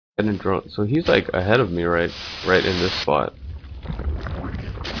didn't drone. So he's like ahead of me, right in this spot.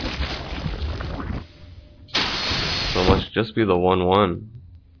 So it must just be the 1-1.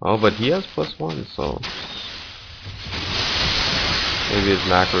 Oh, but he has +1, so maybe his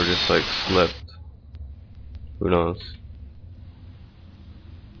macro just like slipped. Who knows?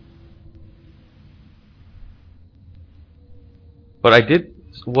 But I did.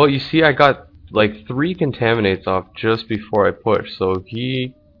 Well, you see, I got like 3 contaminates off just before I pushed, so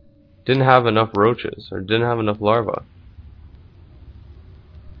he didn't have enough roaches or didn't have enough larvae.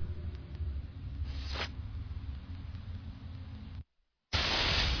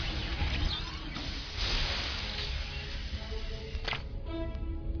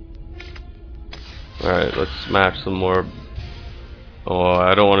 Alright, let's smash some more. Oh,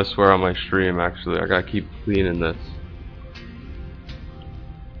 I don't want to swear on my stream, actually. I gotta keep cleaning this.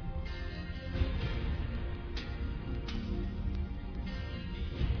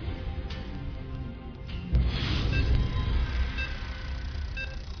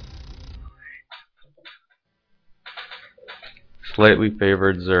 Slightly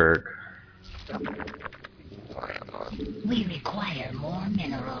favored Zerg. We require more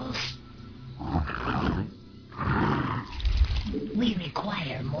minerals. We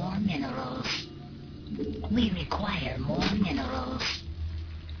require more minerals. We require more minerals.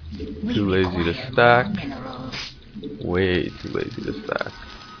 Too lazy to stack. Way too lazy to stack.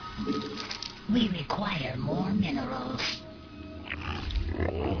 We require more minerals.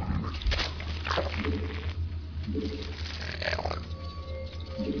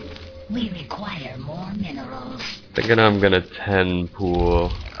 We require more minerals. Thinking I'm gonna 10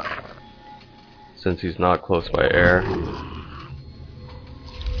 pool since he's not close by air.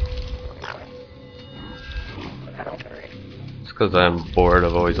 It's because I'm bored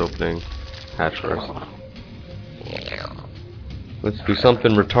of always opening hatch first. Let's do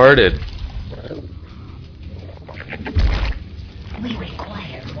something retarded. We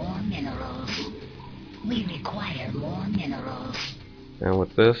require more minerals. We require more minerals. And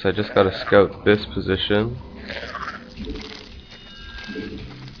with this, I just gotta scout this position.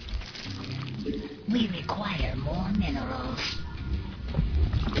 We require more minerals.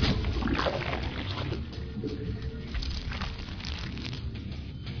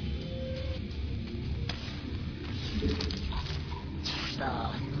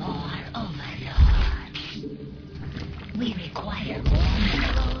 Spawn more overlords. We require more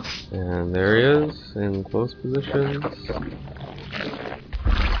minerals. And there he is, in close positions.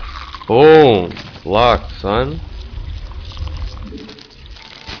 Boom! Locked, son.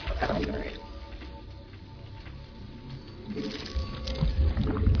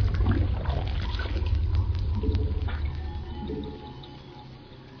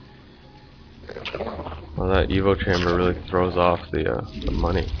 Well, that Evo chamber really throws off the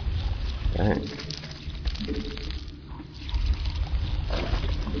money. Dang.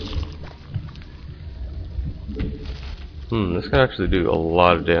 This could actually do a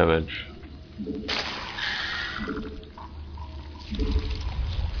lot of damage.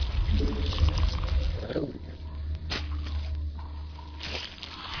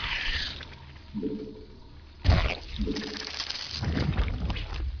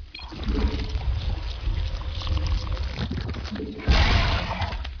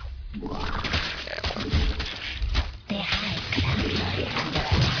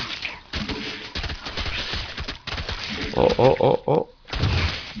 Oh.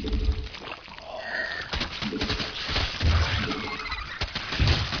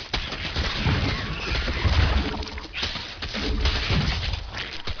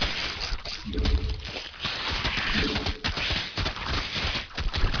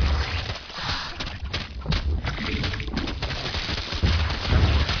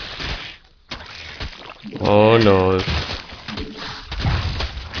 Oh no.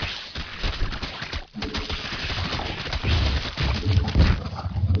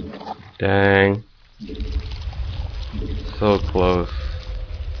 Dang. So close.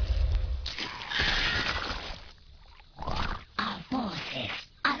 Our forces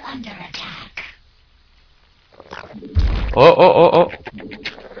are under attack. Oh.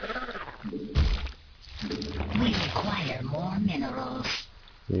 We require more minerals.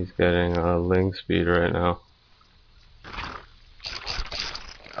 He's getting ling speed right now.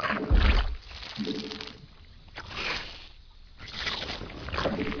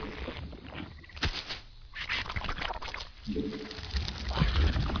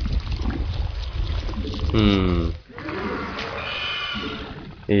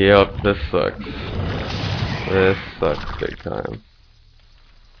 Yep, this sucks. This sucks big time.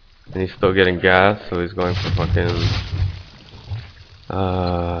 And he's still getting gas, so he's going for fucking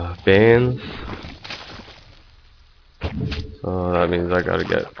Banes. So that means I gotta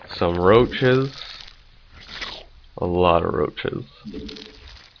get some roaches. A lot of roaches.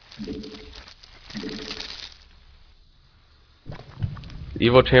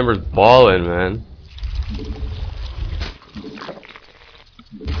 Evo Chamber's ballin', man.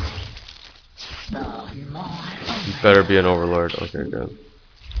 You better be an overlord. Okay, good.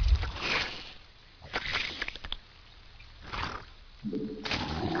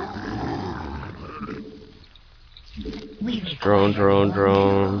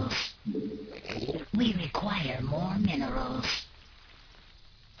 Drone. We require more minerals.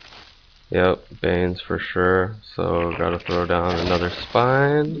 Yep, Banes for sure. So gotta throw down another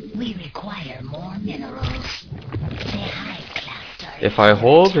spine. We require more minerals. The high cluster. If I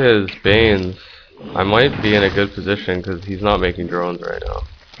hold his Banes, I might be in a good position because he's not making drones right now.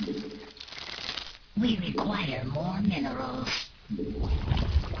 We require more minerals.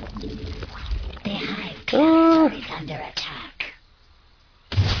 The high cluster is under attack.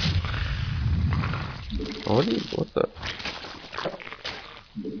 What the?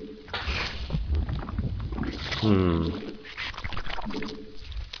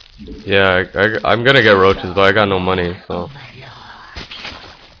 Yeah, I'm gonna get roaches, but I got no money, so.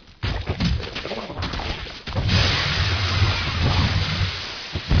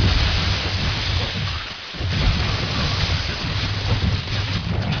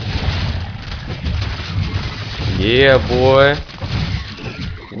 Yeah, boy.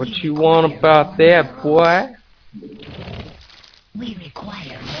 What you want about that, boy? We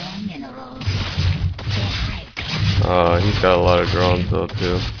require more minerals. He's got a lot of drones though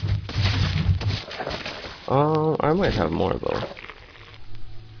too. I might have more though.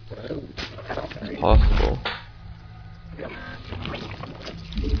 It's possible.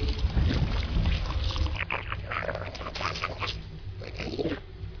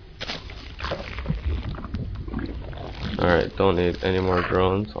 Alright, don't need any more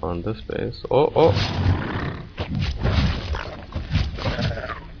drones on this base. Oh!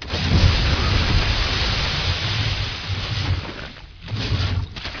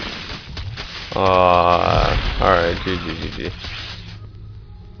 Alright, GG.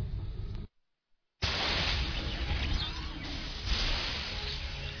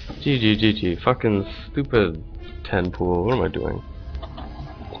 GG. Fucking stupid 10 pool. What am I doing?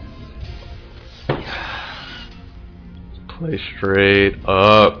 Play straight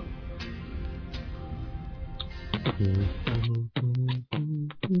up.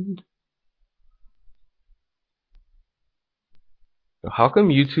 How come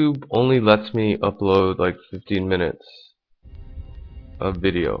YouTube only lets me upload like 15 minutes of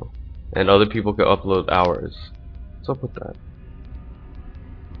video and other people can upload hours? What's up with that?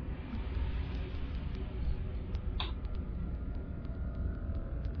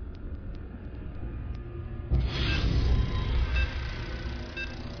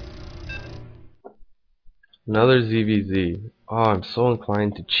 Another ZVZ. Oh, I'm so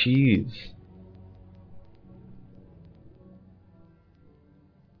inclined to cheese.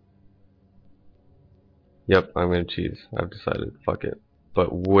 Yep, I'm gonna cheese. I've decided. Fuck it.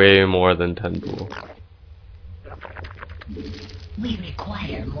 But way more than 10 pool. We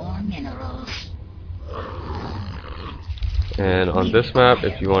require more minerals. And on this map,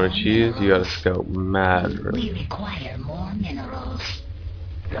 if you want to cheese, you gotta scout mad early. We require more minerals.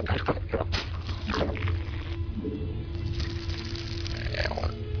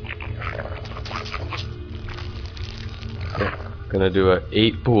 Gonna do a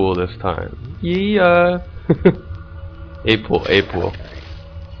 8 pool this time. Yeah. 8 pool.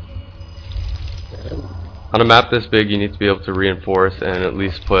 On a map this big, you need to be able to reinforce and at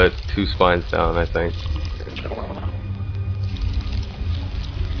least put 2 spines down, I think.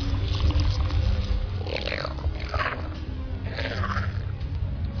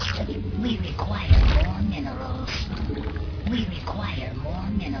 We require more minerals. We require more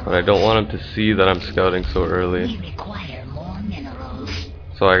minerals. But I don't want him to see that I'm scouting so early. We require more minerals.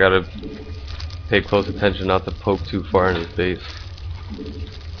 So I gotta pay close attention not to poke too far in his base.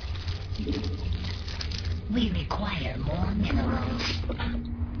 We require more minerals.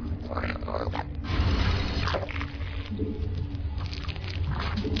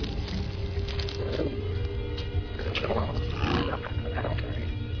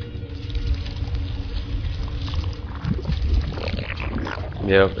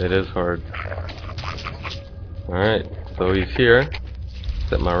 Yep, it is hard. Alright, so he's here.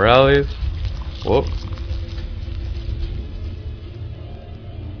 Set my rallies. Whoop.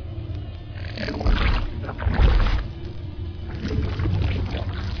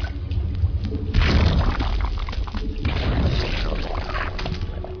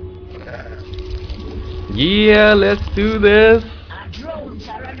 Yeah, let's do this. Our drones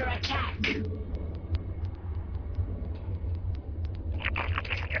are under attack.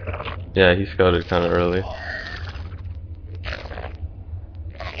 Yeah, he scouted kind of early.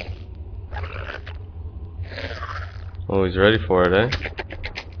 Oh, he's ready for it, eh?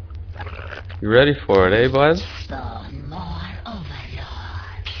 You ready for it, eh, bud? Spawn more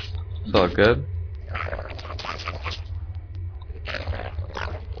overlords. It's all good.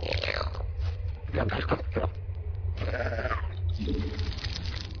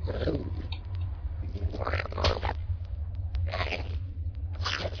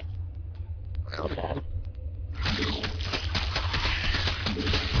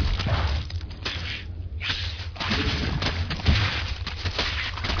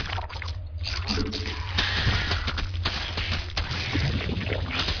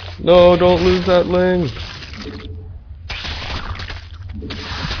 No, don't lose that Ling.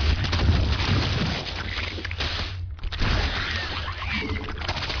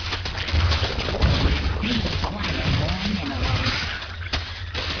 We require more minerals.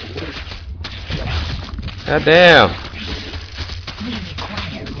 God damn. We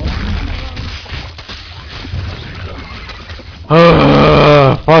require more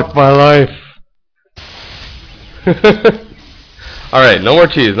minerals. Fuck my life. Alright, no more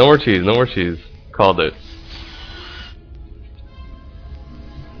cheese, no more cheese, no more cheese. Called it.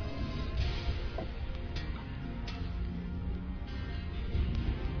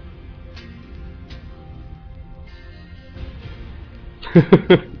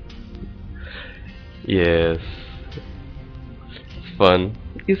 Yes. It's fun.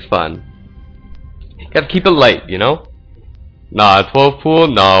 It's fun. Gotta keep it light, you know? Nah, 12 pool?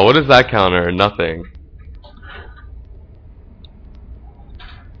 Nah, what is that counter? Nothing.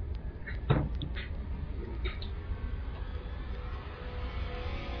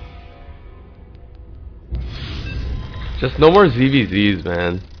 Just no more ZVZs,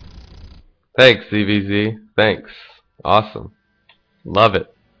 man. Thanks, ZVZ. Thanks. Awesome. Love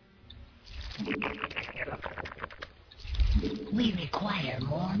it. We require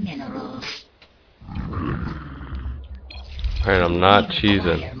more minerals. Alright, I'm not We cheesing.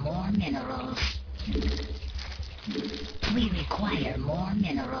 require more minerals. We require more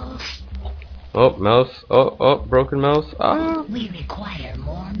minerals. Oh, mouse. Oh, broken mouse. Ah. We require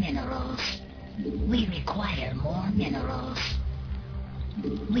more minerals. We require more minerals.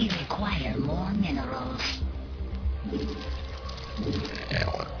 We require more minerals.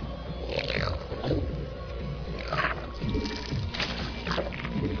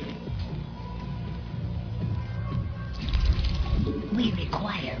 We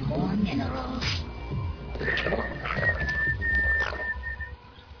require more minerals.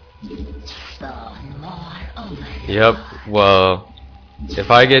 Spawn more overlords. Yep, well, if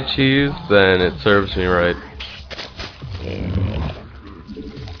I get cheese, then it serves me right.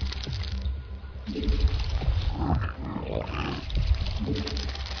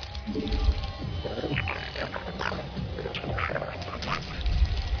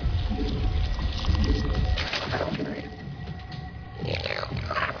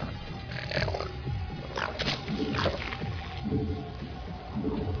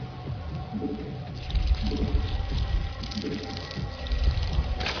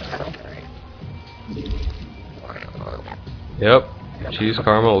 Yep, cheese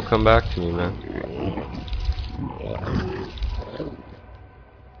karma will come back to me, man.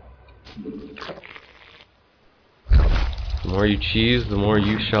 The more you cheese, the more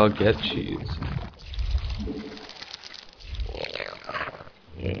you shall get cheese.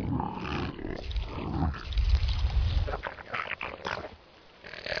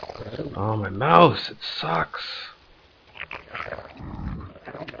 Oh, my mouse, it sucks.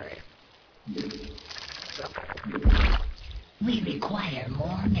 We require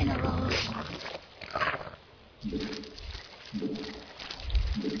more minerals.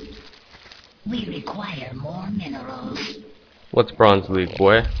 We require more minerals. What's Bronze League,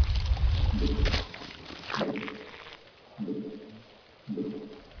 boy?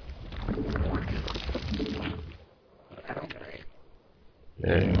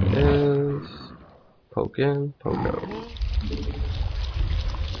 There it is. Poke in, poke out.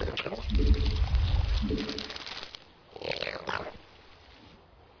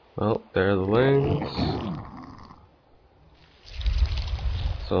 Well, there are the lings.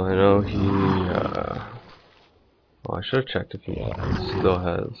 So I know he, well, I should have checked if he still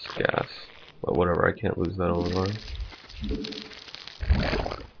has gas. But whatever, I can't lose that overlord.